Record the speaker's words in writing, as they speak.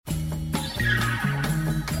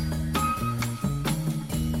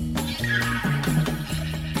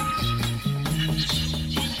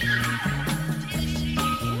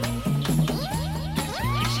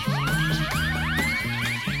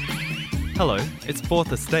Hello, it's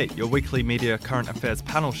Fourth Estate, your weekly media current affairs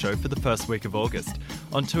panel show for the first week of August.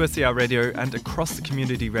 On 2SER Radio and across the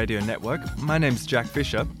Community Radio Network, my name's Jack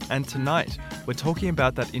Fisher, and tonight we're talking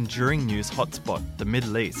about that enduring news hotspot, the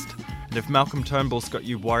Middle East. And if Malcolm Turnbull's got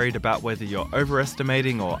you worried about whether you're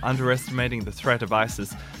overestimating or underestimating the threat of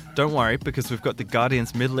ISIS, don't worry, because we've got the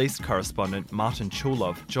Guardian's Middle East correspondent, Martin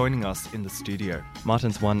Chulov, joining us in the studio.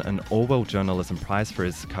 Martin's won an Orwell Journalism Prize for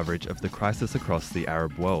his coverage of the crisis across the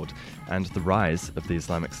Arab world and the rise of the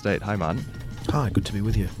Islamic State. Hi, Martin. Hi, good to be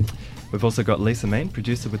with you. We've also got Lisa Main,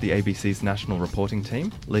 producer with the ABC's national reporting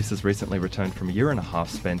team. Lisa's recently returned from a year and a half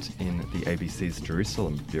spent in the ABC's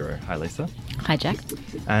Jerusalem bureau. Hi, Lisa. Hi, Jack.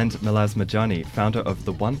 And Malaz Majani, founder of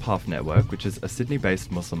the One Path Network, which is a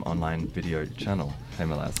Sydney-based Muslim online video channel. Hey,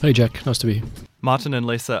 Malaz. Hey, Jack. Nice to be here. Martin and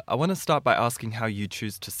Lisa, I want to start by asking how you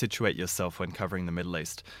choose to situate yourself when covering the Middle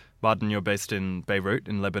East. Martin, you're based in Beirut,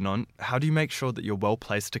 in Lebanon. How do you make sure that you're well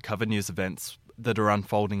placed to cover news events that are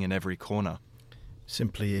unfolding in every corner?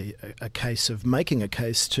 Simply a case of making a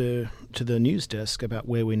case to the news desk about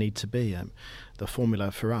where we need to be. The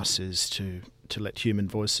formula for us is to let human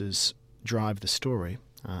voices drive the story,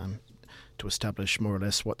 to establish more or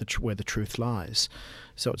less where the truth lies.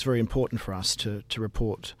 So it's very important for us to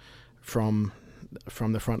report from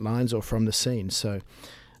the front lines or from the scene. So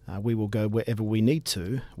we will go wherever we need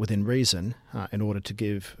to within reason in order to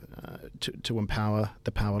give to empower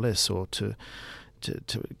the powerless, or to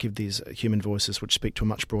give these human voices which speak to a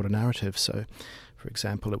much broader narrative. So, for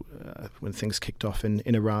example, when things kicked off in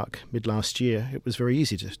Iraq mid-last year, it was very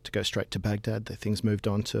easy to go straight to Baghdad. Things moved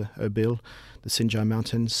on to Erbil, the Sinjar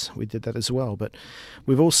Mountains. We did that as well. But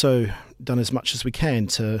we've also done as much as we can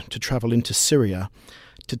to travel into Syria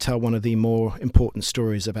to tell one of the more important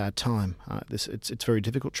stories of our time. It's very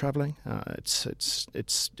difficult travelling.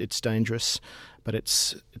 It's dangerous, but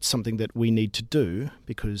it's something that we need to do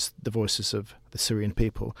because the voices of the Syrian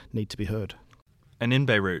people need to be heard. And in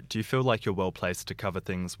Beirut, do you feel like you're well placed to cover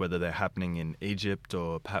things, whether they're happening in Egypt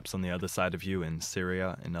or perhaps on the other side of you in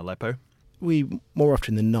Syria, in Aleppo? We, more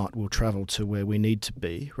often than not, will travel to where we need to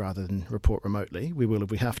be rather than report remotely. We will if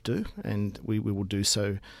we have to, and we will do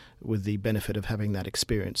so with the benefit of having that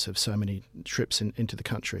experience of so many trips into the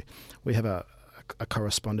country. We have a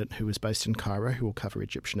correspondent who is based in Cairo who will cover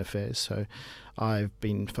Egyptian affairs. So I've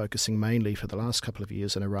been focusing mainly for the last couple of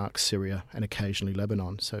years on Iraq, Syria, and occasionally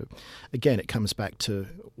Lebanon. So again, it comes back to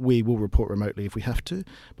we will report remotely if we have to,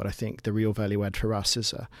 but I think the real value add for us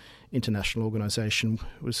as an international organisation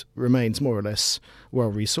remains more or less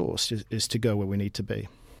well-resourced, is to go where we need to be.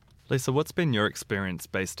 Lisa, what's been your experience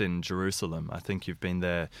based in Jerusalem? I think you've been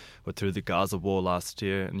there through the Gaza war last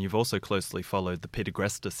year, and you've also closely followed the Peter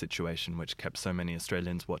Greste situation, which kept so many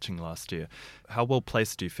Australians watching last year. How well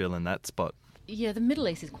placed do you feel in that spot? Yeah, the Middle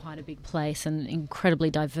East is quite a big place and incredibly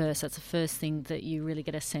diverse. That's the first thing that you really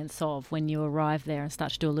get a sense of when you arrive there and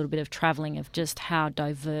start to do a little bit of travelling, of just how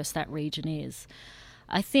diverse that region is.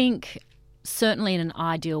 I think certainly in an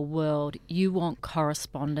ideal world, you want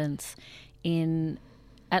correspondents in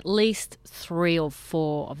at least 3 or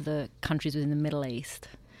 4 of the countries within the Middle East.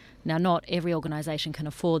 Now, not every organisation can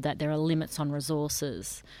afford that. There are limits on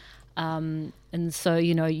resources. And so,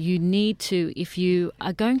 you need to, if you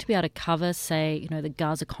are going to be able to cover, say, the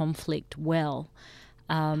Gaza conflict well,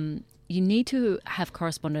 you need to have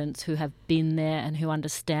correspondents who have been there and who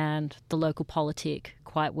understand the local politic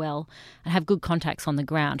quite well and have good contacts on the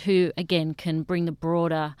ground, who, again, can bring the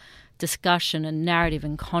broader discussion and narrative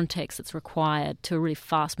and context that's required to a really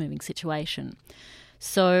fast-moving situation.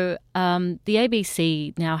 So the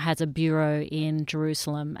ABC now has a bureau in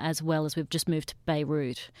Jerusalem, as well as we've just moved to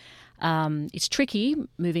Beirut. It's tricky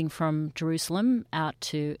moving from Jerusalem out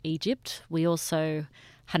to Egypt. We also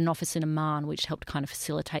had an office in Amman, which helped kind of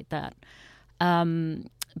facilitate that.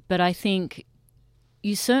 But I think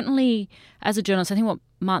you certainly, as a journalist, I think what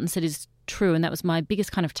Martin said is true, and that was my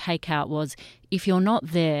biggest kind of takeout was, if you're not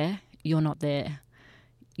there, you're not there.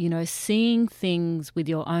 Seeing things with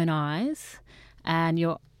your own eyes and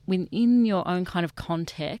you're within your own kind of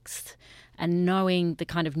context and knowing the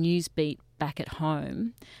kind of news beat back at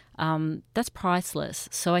home, that's priceless.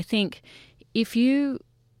 So I think if you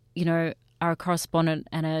are a correspondent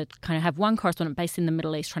and have one correspondent based in the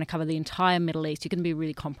Middle East trying to cover the entire Middle East, you're going to be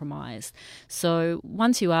really compromised. So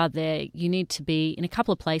once you are there, you need to be in a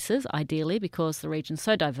couple of places, ideally, because the region's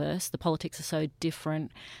so diverse, the politics are so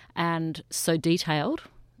different and so detailed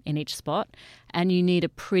in each spot, and you need a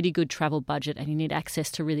pretty good travel budget, and you need access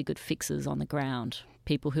to really good fixers on the ground,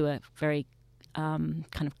 people who are very kind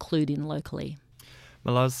of clued in locally.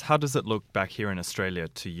 Malaz, how does it look back here in Australia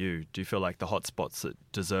to you? Do you feel like the hotspots that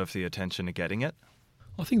deserve the attention are getting it?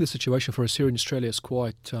 I think the situation for us here in Australia is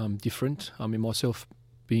quite different. I mean, myself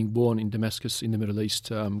being born in Damascus in the Middle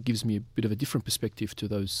East gives me a bit of a different perspective to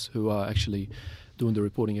those who are actually doing the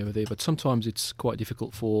reporting over there. But sometimes it's quite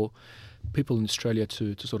difficult for people in Australia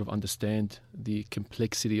to sort of understand the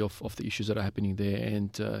complexity of the issues that are happening there.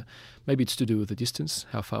 And maybe it's to do with the distance,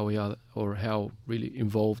 how far we are or how really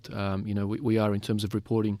involved we are in terms of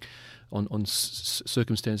reporting on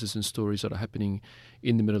circumstances and stories that are happening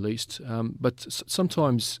in the Middle East. But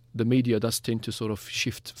sometimes the media does tend to sort of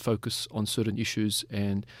shift focus on certain issues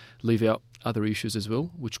and leave out other issues as well,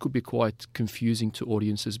 which could be quite confusing to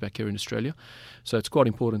audiences back here in Australia. So it's quite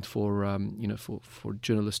important for for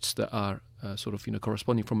journalists that are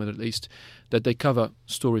corresponding from the Middle East, that they cover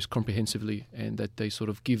stories comprehensively and that they sort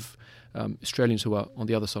of give Australians who are on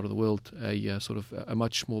the other side of the world a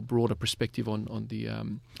much more broader perspective on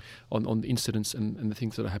the incidents and the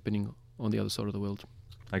things that are happening on the other side of the world.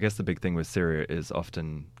 I guess the big thing with Syria is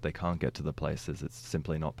often they can't get to the places. It's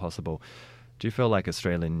simply not possible. Do you feel like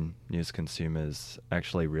Australian news consumers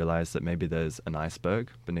actually realise that maybe there's an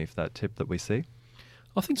iceberg beneath that tip that we see?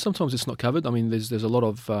 I think sometimes it's not covered. I mean, there's a lot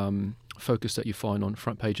of focus that you find on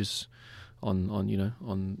front pages on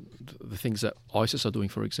the things that ISIS are doing,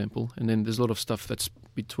 for example, and then there's a lot of stuff that's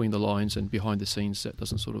between the lines and behind the scenes that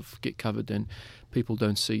doesn't sort of get covered, and people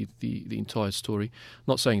don't see the entire story.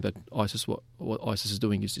 Not saying that what ISIS is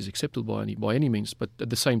doing is acceptable by any means, but at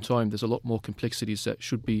the same time, there's a lot more complexities that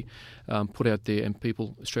should be put out there, and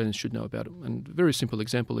Australians should know about it. And a very simple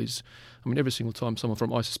example is, I mean, every single time someone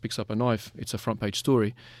from ISIS picks up a knife, it's a front page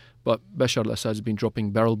story. But Bashar al-Assad has been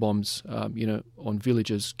dropping barrel bombs, on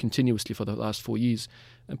villages continuously for the last 4 years,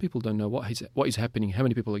 and people don't know what is happening, how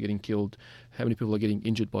many people are getting killed, how many people are getting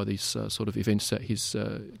injured by these sort of events that he's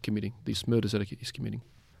committing, these murders that he's committing.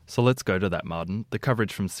 So let's go to that, Martin. The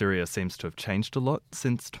coverage from Syria seems to have changed a lot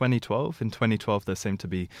since 2012. In 2012, there seemed to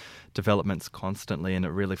be developments constantly, and it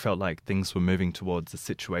really felt like things were moving towards a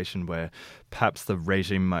situation where perhaps the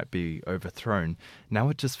regime might be overthrown. Now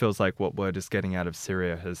it just feels like what word is getting out of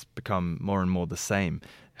Syria has become more and more the same.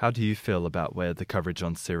 How do you feel about where the coverage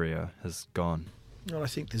on Syria has gone? Well, I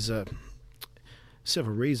think there's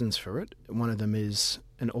several reasons for it. One of them is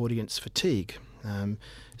an audience fatigue.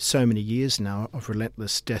 So many years now of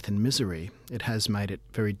relentless death and misery, it has made it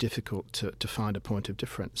very difficult to find a point of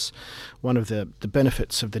difference. One of the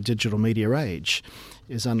benefits of the digital media age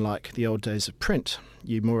is, unlike the old days of print,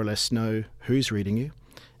 you more or less know who's reading you,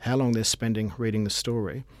 how long they're spending reading the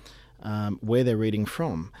story, where they're reading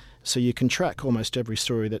from. So you can track almost every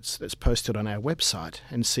story that's posted on our website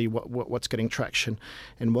and see what's getting traction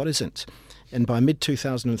and what isn't. And by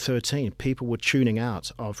mid-2013, people were tuning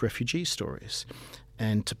out of refugee stories.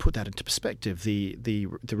 And to put that into perspective, the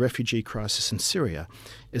refugee crisis in Syria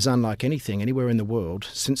is unlike anything anywhere in the world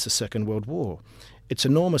since the Second World War. It's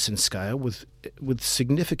enormous in scale with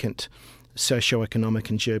significant socio-economic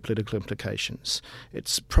and geopolitical implications.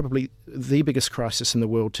 It's probably the biggest crisis in the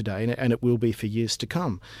world today, and it will be for years to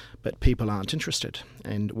come. But people aren't interested.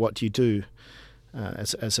 And what do you do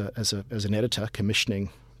as an editor commissioning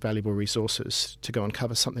valuable resources to go and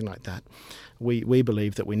cover something like that? We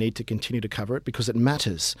believe that we need to continue to cover it because it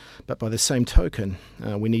matters, but by the same token,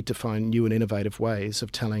 we need to find new and innovative ways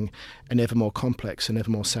of telling an ever more complex and ever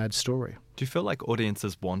more sad story. Do you feel like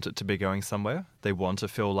audiences want it to be going somewhere? They want to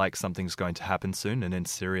feel like something's going to happen soon, and in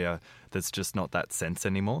Syria, there's just not that sense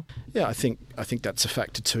anymore? Yeah, I think that's a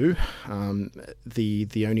factor too.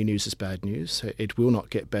 The only news is bad news. It will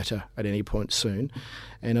not get better at any point soon.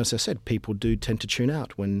 And as I said, people do tend to tune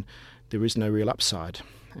out when there is no real upside.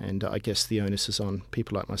 And I guess the onus is on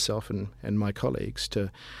people like myself and my colleagues to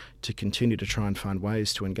continue to try and find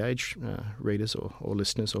ways to engage readers or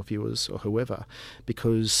listeners or viewers or whoever,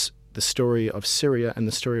 because the story of Syria and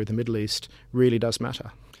the story of the Middle East really does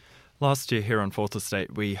matter. Last year here on Fourth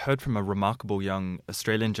Estate, we heard from a remarkable young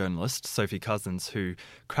Australian journalist, Sophie Cousins, who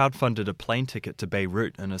crowdfunded a plane ticket to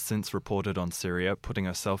Beirut and has since reported on Syria, putting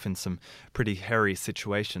herself in some pretty hairy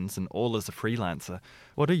situations, and all as a freelancer.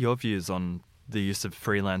 What are your views on the use of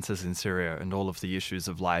freelancers in Syria and all of the issues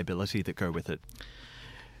of liability that go with it?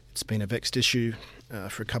 It's been a vexed issue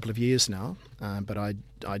for a couple of years now, but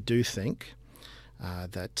I do think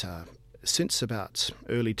that since about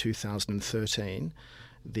early 2013,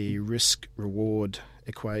 the risk-reward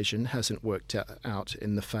equation hasn't worked out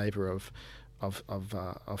in the favour of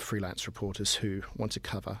freelance reporters who want to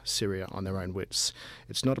cover Syria on their own wits.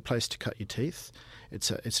 It's not a place to cut your teeth.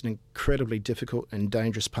 It's an incredibly difficult and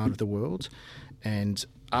dangerous part of the world, and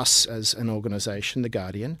us as an organisation, The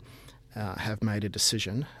Guardian, have made a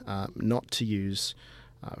decision not to use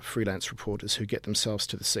freelance reporters who get themselves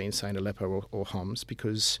to the scene, say in Aleppo or Homs,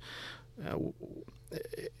 because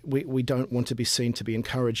we don't want to be seen to be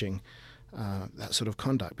encouraging that sort of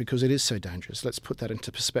conduct, because it is so dangerous. Let's put that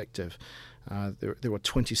into perspective. There were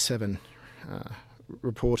 27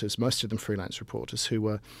 reporters, most of them freelance reporters, who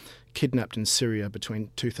were kidnapped in Syria between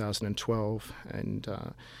 2012 and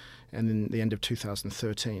then the end of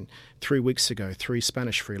 2013. 3 weeks ago, 3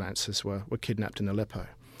 Spanish freelancers were kidnapped in Aleppo.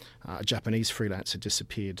 A Japanese freelancer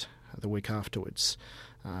disappeared the week afterwards.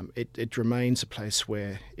 It remains a place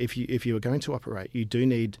where if you are going to operate, you do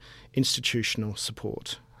need institutional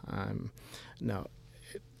support. Now,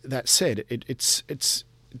 that said, it's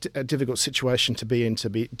a difficult situation to be in, to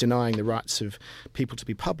be denying the rights of people to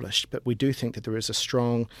be published, but we do think that there is a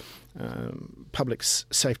strong public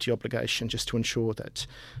safety obligation just to ensure that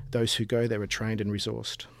those who go there are trained and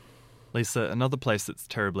resourced. Lisa, another place that's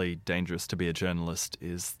terribly dangerous to be a journalist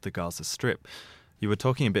is the Gaza Strip. You were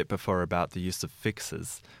talking a bit before about the use of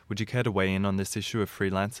fixers. Would you care to weigh in on this issue of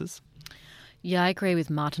freelancers? Yeah, I agree with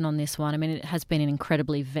Martin on this one. I mean, it has been an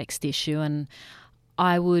incredibly vexed issue, and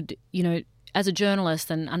I would, as a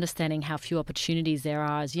journalist and understanding how few opportunities there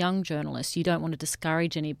are as young journalists, you don't want to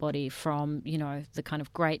discourage anybody from, the kind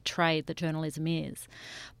of great trade that journalism is.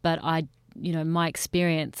 But my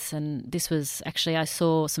experience, and this was actually, I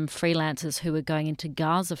saw some freelancers who were going into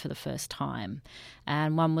Gaza for the first time,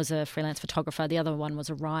 and one was a freelance photographer, the other one was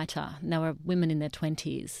a writer, and they were women in their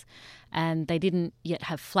 20s, and they didn't yet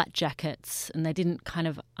have flat jackets, and they didn't kind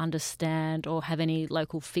of understand or have any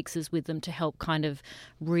local fixers with them to help kind of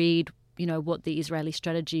read what the Israeli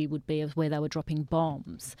strategy would be of where they were dropping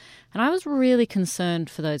bombs. And I was really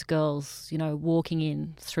concerned for those girls, walking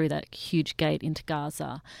in through that huge gate into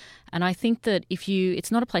Gaza. And I think that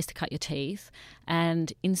it's not a place to cut your teeth,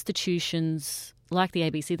 and institutions like the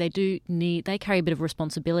ABC, they carry a bit of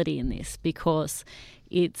responsibility in this, because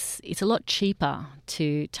it's a lot cheaper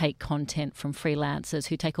to take content from freelancers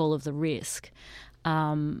who take all of the risk.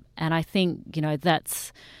 And I think,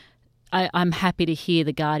 I'm happy to hear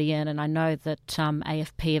The Guardian, and I know that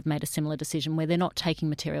AFP have made a similar decision where they're not taking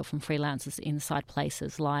material from freelancers inside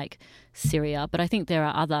places like Syria. But I think there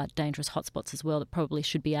are other dangerous hotspots as well that probably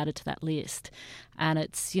should be added to that list. And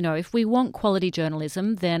it's, if we want quality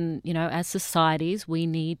journalism, then, as societies, we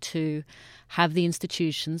need to have the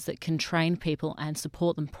institutions that can train people and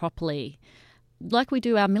support them properly, like we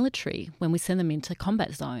do our military when we send them into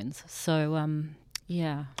combat zones. So,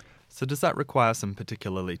 yeah. So does that require some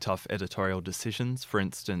particularly tough editorial decisions? For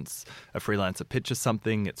instance, a freelancer pitches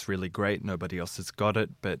something, it's really great, nobody else has got it,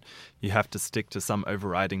 but you have to stick to some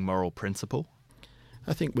overriding moral principle?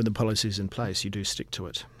 I think when the policy is in place, you do stick to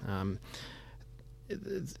it.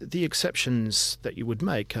 The exceptions that you would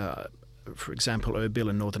make are, for example, Erbil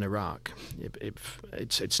in northern Iraq.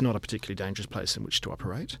 It's not a particularly dangerous place in which to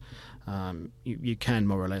operate. You can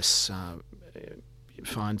more or less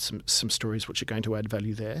find some stories which are going to add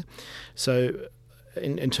value there. So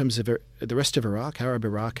in terms of the rest of Iraq, Arab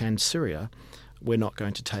Iraq and Syria, we're not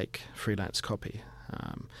going to take freelance copy.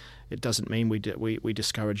 It doesn't mean we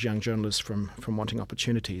discourage young journalists from wanting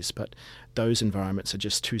opportunities, but those environments are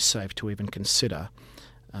just too safe to even consider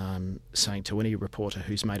saying to any reporter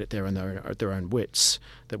who's made it there on their own wits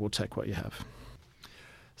that we'll take what you have.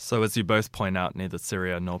 So as you both point out, neither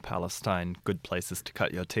Syria nor Palestine good places to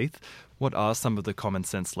cut your teeth. What are some of the common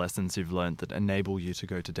sense lessons you've learned that enable you to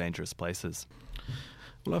go to dangerous places?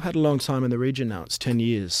 Well, I've had a long time in the region now. It's 10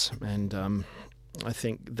 years. And I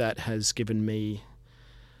think that has given me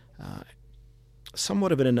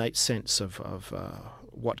somewhat of an innate sense of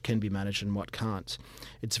what can be managed and what can't.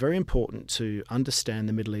 It's very important to understand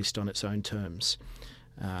the Middle East on its own terms.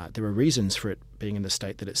 There are reasons for it being in the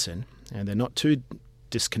state that it's in, and they're not too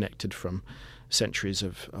disconnected from centuries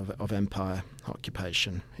of empire,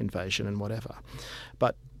 occupation, invasion and whatever.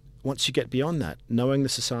 But once you get beyond that, knowing the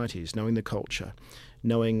societies, knowing the culture,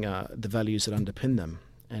 knowing the values that underpin them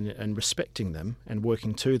and respecting them and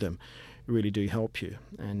working to them really do help you.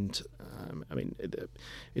 And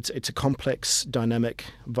it's a complex, dynamic,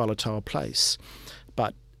 volatile place,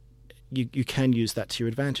 but you can use that to your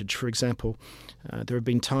advantage. For example, there have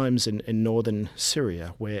been times in northern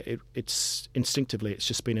Syria where it's instinctively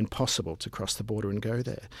just been impossible to cross the border and go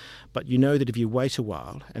there. But you know that if you wait a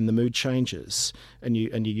while and the mood changes and you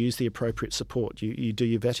use the appropriate support, you do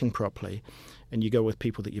your vetting properly, and you go with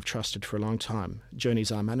people that you've trusted for a long time, journeys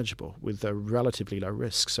are manageable with a relatively low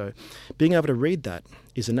risk. So being able to read that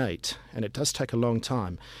is innate, and it does take a long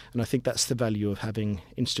time. And I think that's the value of having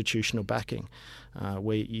institutional backing,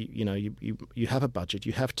 where you have a budget,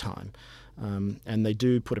 you have time, and they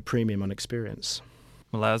do put a premium on experience.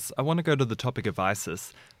 Malaz, I want to go to the topic of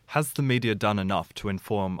ISIS. Has the media done enough to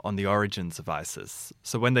inform on the origins of ISIS?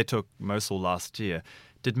 So when they took Mosul last year,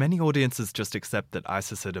 Did many audiences just accept that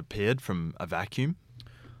ISIS had appeared from a vacuum?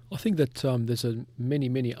 I think that there's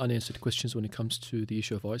many unanswered questions when it comes to the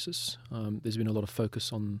issue of ISIS. There's been a lot of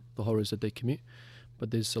focus on the horrors that they commit,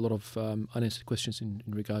 but there's a lot of unanswered questions in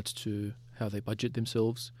regards to how they budget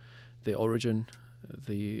themselves, their origin,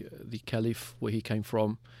 the caliph, where he came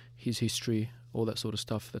from, his history, all that sort of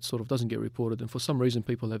stuff that sort of doesn't get reported. And for some reason,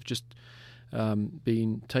 people have just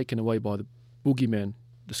been taken away by the boogeyman,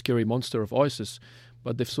 the scary monster of ISIS,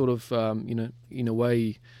 but they've sort of, in a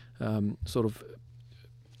way, sort of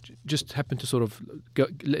just happen to sort of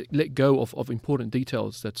let go of important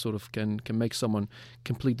details that sort of can make someone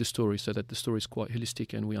complete the story, so that the story is quite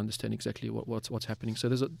holistic and we understand exactly what's happening. So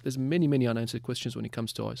there's many unanswered questions when it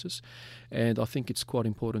comes to ISIS, and I think it's quite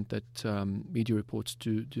important that media reports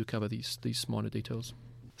do cover these minor details.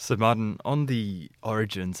 So Martin, on the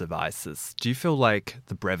origins of ISIS, do you feel like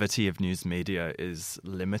the brevity of news media is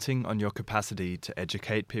limiting on your capacity to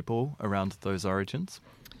educate people around those origins?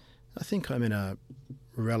 I think I'm in a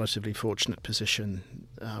relatively fortunate position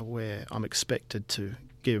where I'm expected to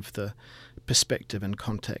give the perspective and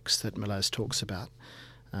context that Milaz talks about,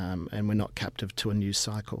 and we're not captive to a news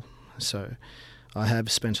cycle. So I have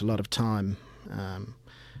spent a lot of time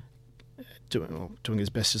doing as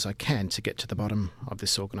best as I can to get to the bottom of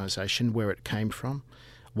this organisation, where it came from,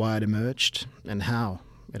 why it emerged and how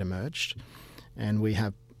it emerged. And we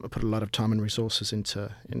have put a lot of time and resources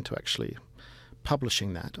into actually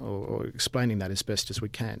publishing that or explaining that as best as we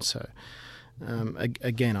can. So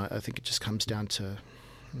again, I think it just comes down to,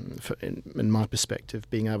 in my perspective,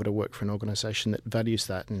 being able to work for an organisation that values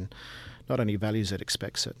that, and not only values it,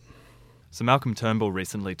 expects it. So Malcolm Turnbull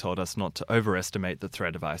recently told us not to overestimate the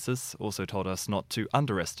threat of ISIS, also told us not to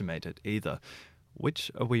underestimate it either. Which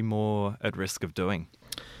are we more at risk of doing?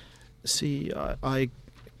 See, I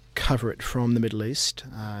cover it from the Middle East,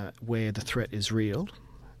 where the threat is real,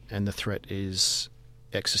 and the threat is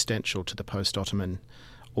existential to the post-Ottoman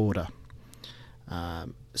order.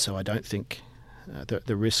 So I don't think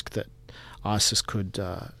the risk that ISIS could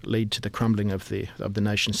lead to the crumbling of the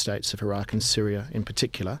nation-states of Iraq and Syria in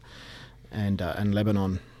particular, and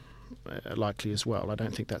Lebanon likely as well, I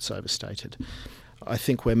don't think that's overstated. I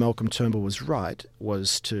think where Malcolm Turnbull was right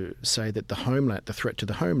was to say that the threat to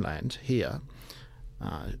the homeland here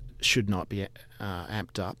should not be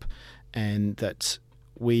amped up, and that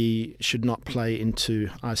we should not play into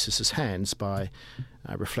ISIS's hands by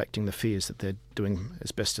reflecting the fears that they're doing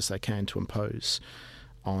as best as they can to impose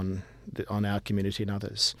on our community and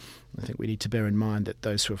others. I think we need to bear in mind that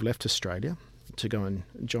those who have left Australia to go and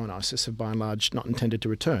join ISIS have by and large not intended to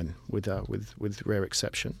return, with rare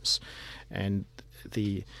exceptions. And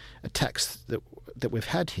the attacks that we've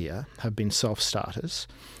had here have been self-starters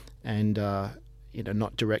and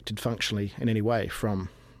not directed functionally in any way from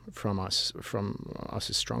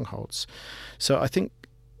ISIS strongholds. So I think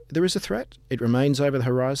there is a threat. It remains over the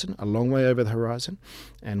horizon, a long way over the horizon,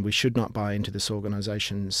 and we should not buy into this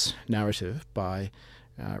organisation's narrative by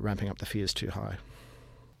ramping up the fears too high.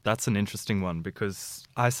 That's an interesting one, because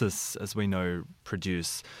ISIS, as we know,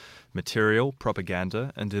 produce material,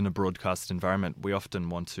 propaganda, and in a broadcast environment, we often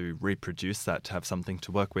want to reproduce that to have something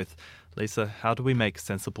to work with. Lisa, how do we make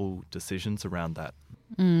sensible decisions around that?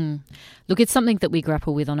 Look, it's something that we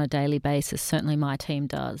grapple with on a daily basis. Certainly my team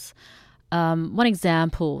does. One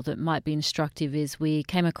example that might be instructive is we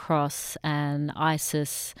came across an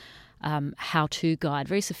ISIS how-to guide,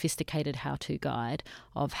 very sophisticated how-to guide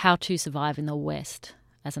of how to survive in the West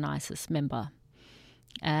as an ISIS member.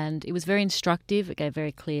 And it was very instructive. It gave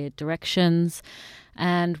very clear directions.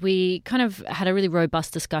 And we kind of had a really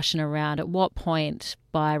robust discussion around at what point,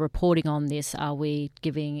 by reporting on this, are we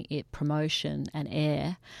giving it promotion and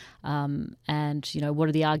air? And, what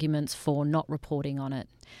are the arguments for not reporting on it?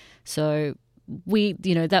 So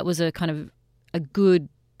that was a kind of a good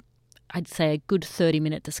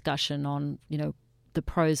 30-minute discussion on, the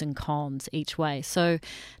pros and cons each way. So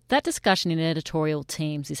that discussion in editorial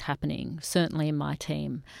teams is happening, certainly in my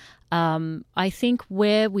team. I think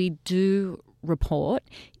where we do report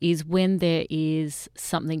is when there is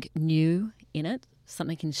something new in it,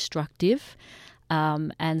 something instructive,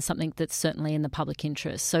 and something that's certainly in the public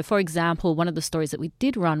interest. So, for example, one of the stories that we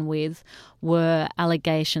did run with were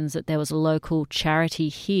allegations that there was a local charity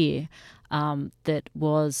here that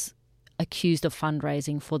was accused of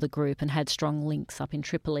fundraising for the group and had strong links up in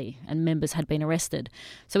Tripoli, and members had been arrested.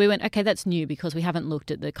 So we went, okay, that's new, because we haven't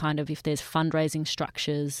looked at the kind of if there's fundraising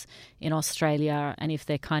structures in Australia and if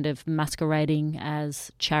they're kind of masquerading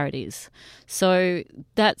as charities. So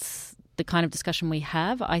that's the kind of discussion we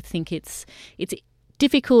have. I think it's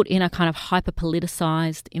difficult in a kind of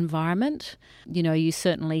hyper-politicised environment. You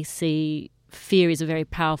certainly see fear is a very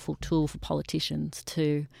powerful tool for politicians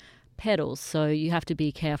to peddle. So you have to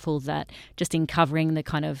be careful that just in covering the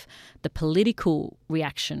kind of the political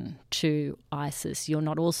reaction to ISIS, you're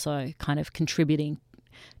not also kind of contributing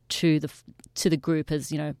to the group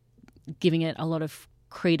as, giving it a lot of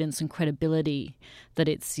credence and credibility that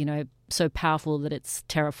it's, so powerful that it's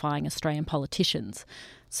terrifying Australian politicians.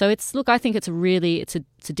 So I think it's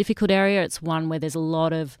a difficult area. It's one where there's a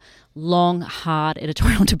lot of long, hard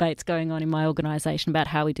editorial debates going on in my organisation about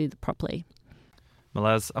how we do it properly.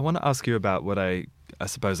 Malaz, I want to ask you about what I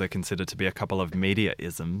suppose I consider to be a couple of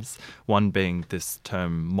media-isms, one being this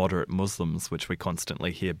term moderate Muslims, which we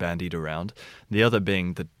constantly hear bandied around, the other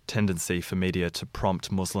being the tendency for media to prompt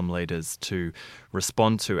Muslim leaders to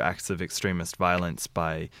respond to acts of extremist violence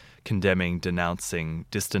by condemning, denouncing,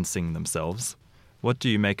 distancing themselves. What do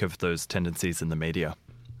you make of those tendencies in the media?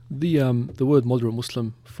 The word moderate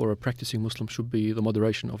Muslim for a practicing Muslim should be the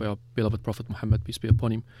moderation of our beloved Prophet Muhammad, peace be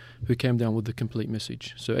upon him, who came down with the complete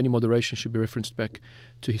message. So any moderation should be referenced back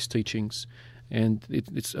to his teachings. And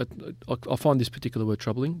I find this particular word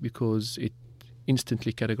troubling because it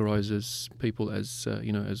instantly categorizes people as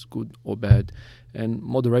as good or bad, and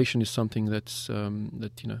moderation is something that's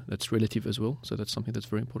relative as well. So that's something that's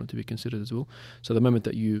very important to be considered as well. So the moment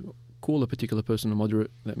that you call a particular person a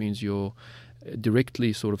moderate, that means you're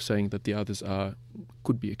directly sort of saying that the others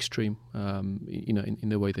could be extreme, in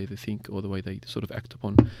the way they think or the way they sort of act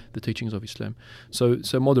upon the teachings of Islam.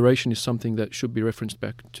 So moderation is something that should be referenced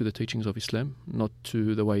back to the teachings of Islam, not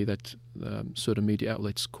to the way that certain media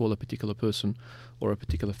outlets call a particular person or a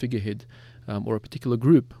particular figurehead or a particular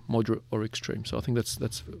group moderate or extreme. So I think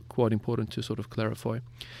that's quite important to sort of clarify.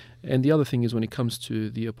 And the other thing is when it comes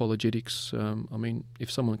to the apologetics,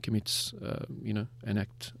 if someone commits, an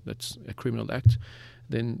act that's a criminal act,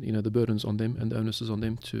 then the burden's on them and the onus is on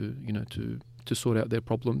them to sort out their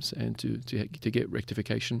problems and to get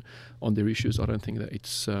rectification on their issues. I don't think that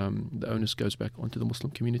it's the onus goes back onto the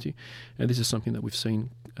Muslim community, and this is something that we've seen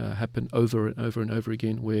happen over and over and over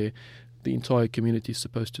again, where the entire community is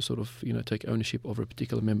supposed to sort of take ownership of a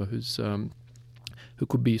particular member who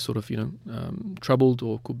could be sort of troubled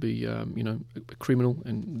or could be a criminal,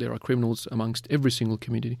 and there are criminals amongst every single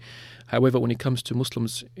community. However, when it comes to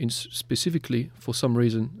Muslims specifically, for some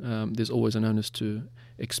reason there's always an onus to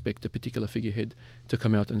expect a particular figurehead to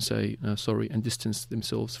come out and say sorry and distance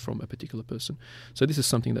themselves from a particular person. So this is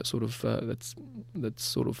something that sort of that's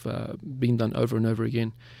sort of been done over and over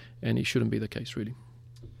again, and it shouldn't be the case really.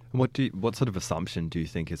 What sort of assumption do you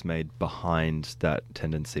think is made behind that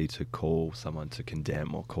tendency to call someone to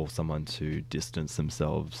condemn or call someone to distance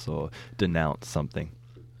themselves or denounce something?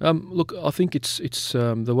 Look, I think it's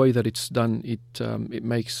the way that it's done. It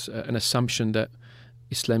makes an assumption that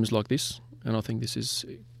Islam is like this, and I think this is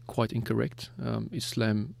quite incorrect.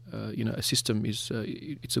 Islam, a system is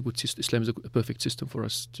it's a good system. Islam is a perfect system for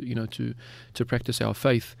us to practice our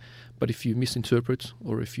faith. But if you misinterpret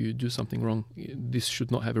or if you do something wrong, this should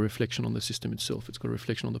not have a reflection on the system itself. It's got a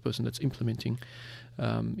reflection on the person that's implementing,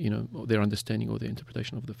 their understanding or their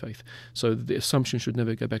interpretation of the faith. So the assumption should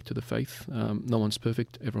never go back to the faith. No one's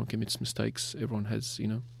perfect. Everyone commits mistakes. Everyone has,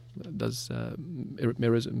 does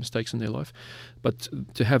errors and mistakes in their life. But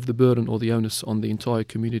to have the burden or the onus on the entire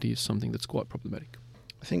community is something that's quite problematic.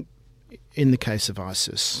 I think in the case of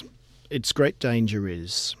ISIS, its great danger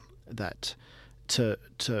is that to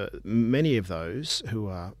many of those who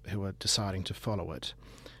are deciding to follow it,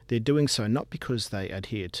 they're doing so not because they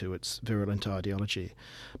adhere to its virulent ideology,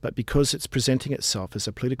 but because it's presenting itself as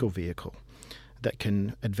a political vehicle that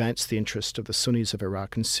can advance the interest of the Sunnis of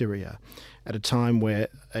Iraq and Syria at a time where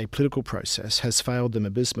a political process has failed them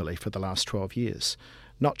abysmally for the last 12 years,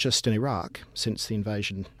 not just in Iraq, since the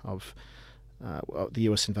invasion of the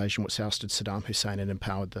US invasion, which ousted Saddam Hussein and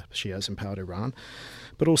empowered the Shias, empowered Iran,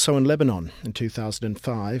 but also in Lebanon in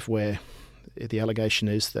 2005, where the allegation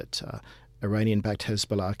is that Iranian-backed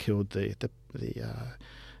Hezbollah killed the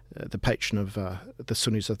patron of the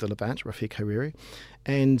Sunnis of the Levant, Rafiq Hariri,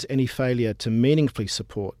 and any failure to meaningfully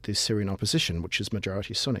support the Syrian opposition, which is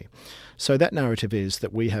majority Sunni. So that narrative is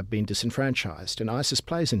that we have been disenfranchised, and ISIS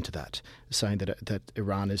plays into that, saying that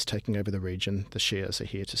Iran is taking over the region, the Shias are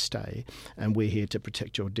here to stay, and we're here to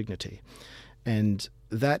protect your dignity. And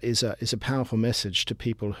that is a powerful message to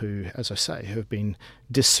people who, as I say, have been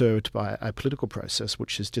disserved by a political process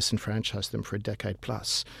which has disenfranchised them for a decade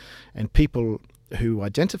plus. And people who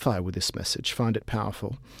identify with this message find it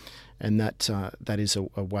powerful, and that is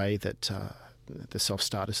a way that the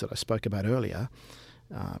self-starters that I spoke about earlier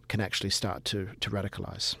can actually start to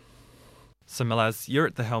radicalise. So Malaz, you're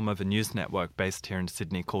at the helm of a news network based here in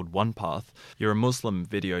Sydney called OnePath. You're a Muslim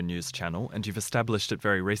video news channel and you've established it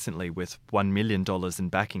very recently with $1 million in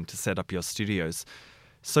backing to set up your studios.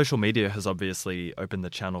 Social media has obviously opened the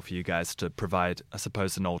channel for you guys to provide, I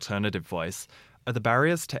suppose, an alternative voice. Are the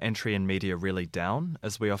barriers to entry in media really down,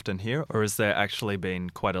 as we often hear, or has there actually been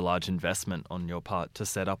quite a large investment on your part to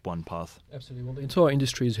set up OnePath? Absolutely. Well, the entire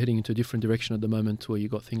industry is heading into a different direction at the moment, where you've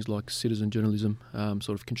got things like citizen journalism sort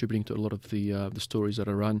of contributing to a lot of the stories that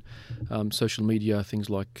are run. Social media, things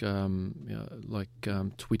like Twitter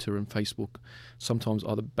and Facebook, sometimes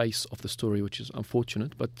are the base of the story, which is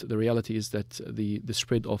unfortunate. But the reality is that the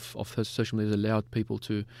spread of social media has allowed people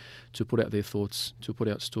to put out their thoughts, to put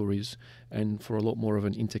out stories, and for a lot more of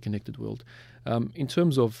an interconnected world. In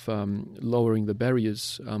terms of lowering the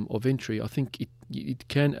barriers of entry, I think it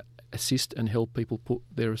can assist and help people put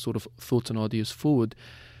their sort of thoughts and ideas forward.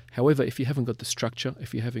 However, if you haven't got the structure,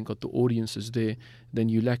 if you haven't got the audiences there, then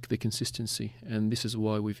you lack the consistency. And this is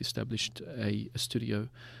why we've established a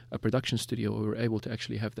production studio, where we're able to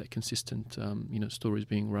actually have that consistent, stories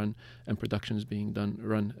being run and productions being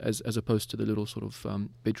run, as opposed to the little sort of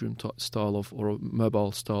bedroom style of, or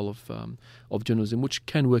mobile style of journalism, which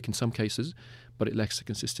can work in some cases, but it lacks the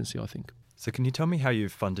consistency, I think. So can you tell me how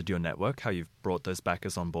you've funded your network, how you've brought those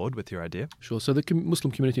backers on board with your idea? Sure. So the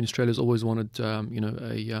Muslim community in Australia has always wanted,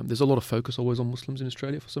 there's a lot of focus always on Muslims in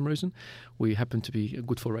Australia for some reason. We happen to be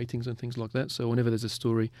good for ratings and things like that. So whenever there's a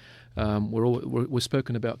story, we're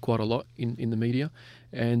spoken about quite a lot in the media.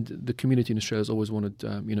 And the community in Australia has always wanted,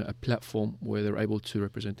 a platform where they're able to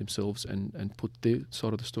represent themselves and put their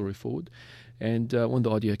side of the story forward. And when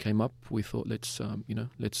the idea came up, we thought let's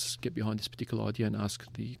get behind this particular idea and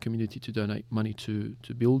ask the community to donate money to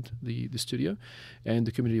build the studio. And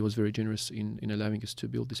the community was very generous in allowing us to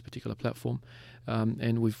build this particular platform.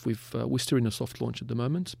 And we're still in a soft launch at the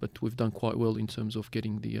moment, but we've done quite well in terms of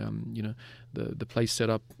getting the place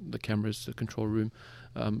set up, the cameras, the control room,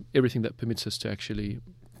 everything that permits us to actually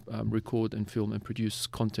record and film and produce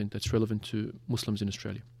content that's relevant to Muslims in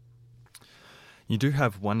Australia. You do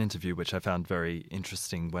have one interview which I found very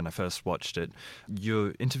interesting when I first watched it.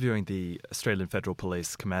 You're interviewing the Australian Federal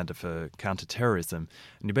Police Commander for Counter-Terrorism,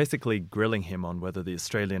 and you're basically grilling him on whether the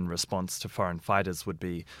Australian response to foreign fighters would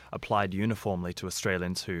be applied uniformly to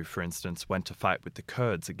Australians who, for instance, went to fight with the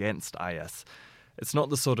Kurds against IS. It's not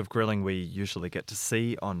the sort of grilling we usually get to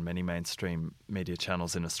see on many mainstream media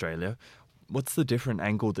channels in Australia. What's the different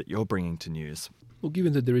angle that you're bringing to news? Well,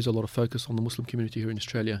 given that there is a lot of focus on the Muslim community here in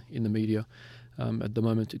Australia in the media, at the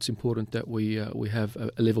moment it's important that we have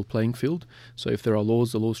a level playing field. So if there are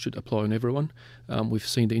laws, the laws should apply on everyone. We've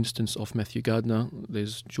seen the instance of Matthew Gardner,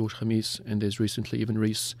 there's George Khamis, and there's recently even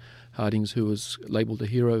Rhys Hardings, who was labelled a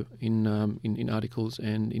hero in articles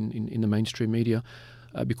and in the mainstream media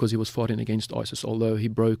because he was fighting against ISIS, although he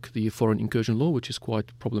broke the foreign incursion law, which is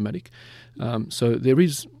quite problematic. So there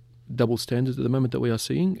is double standards at the moment that we are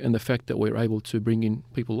seeing, and the fact that we're able to bring in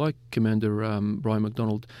people like Commander Brian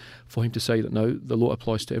McDonald, for him to say that no, the law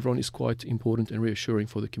applies to everyone, is quite important and reassuring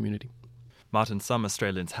for the community. Martin, some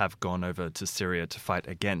Australians have gone over to Syria to fight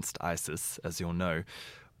against ISIS, as you'll know.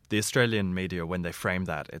 The Australian media, when they frame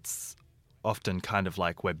that, it's often kind of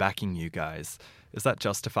like, we're backing you guys. Is that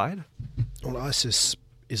justified? Well, ISIS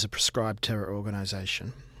is a prescribed terror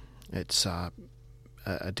organisation. It's a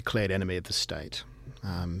declared enemy of the state.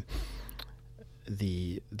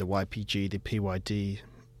 The YPG, the PYD,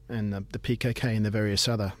 and the PKK and the various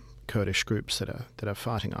other Kurdish groups that are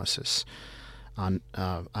fighting ISIS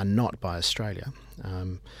are not by Australia.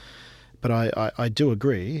 But I do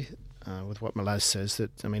agree with what Malaz says,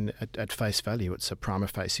 that at face value it's a prima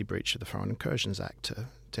facie breach of the Foreign Incursions Act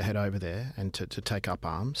to head over there and to take up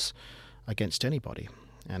arms against anybody.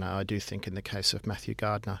 And I do think in the case of Matthew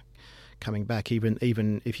Gardner coming back,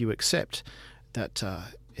 even if you accept that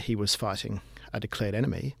he was fighting a declared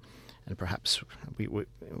enemy, and perhaps we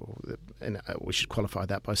should qualify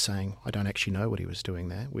that by saying I don't actually know what he was doing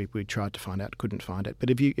there. We tried to find out, couldn't find it. But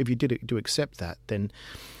if you do accept that, then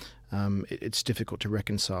it's difficult to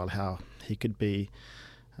reconcile how he could be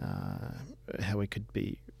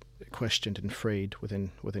questioned and freed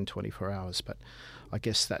within 24 hours. But I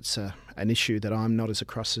guess that's an issue that I'm not as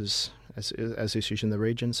across as issues in the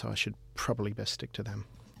region, so I should probably best stick to them.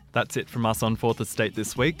 That's it from us on Fourth Estate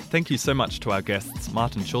this week. Thank you so much to our guests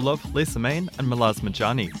Martin Chulov, Lisa Main and Malaz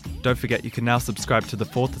Majani. Don't forget you can now subscribe to the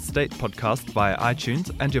Fourth Estate podcast via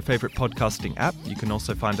iTunes and your favourite podcasting app. You can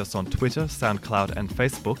also find us on Twitter, SoundCloud and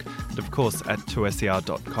Facebook, and of course at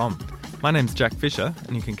 2ser.com. My name's Jack Fisher,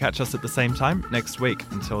 and you can catch us at the same time next week.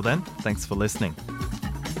 Until then, thanks for listening.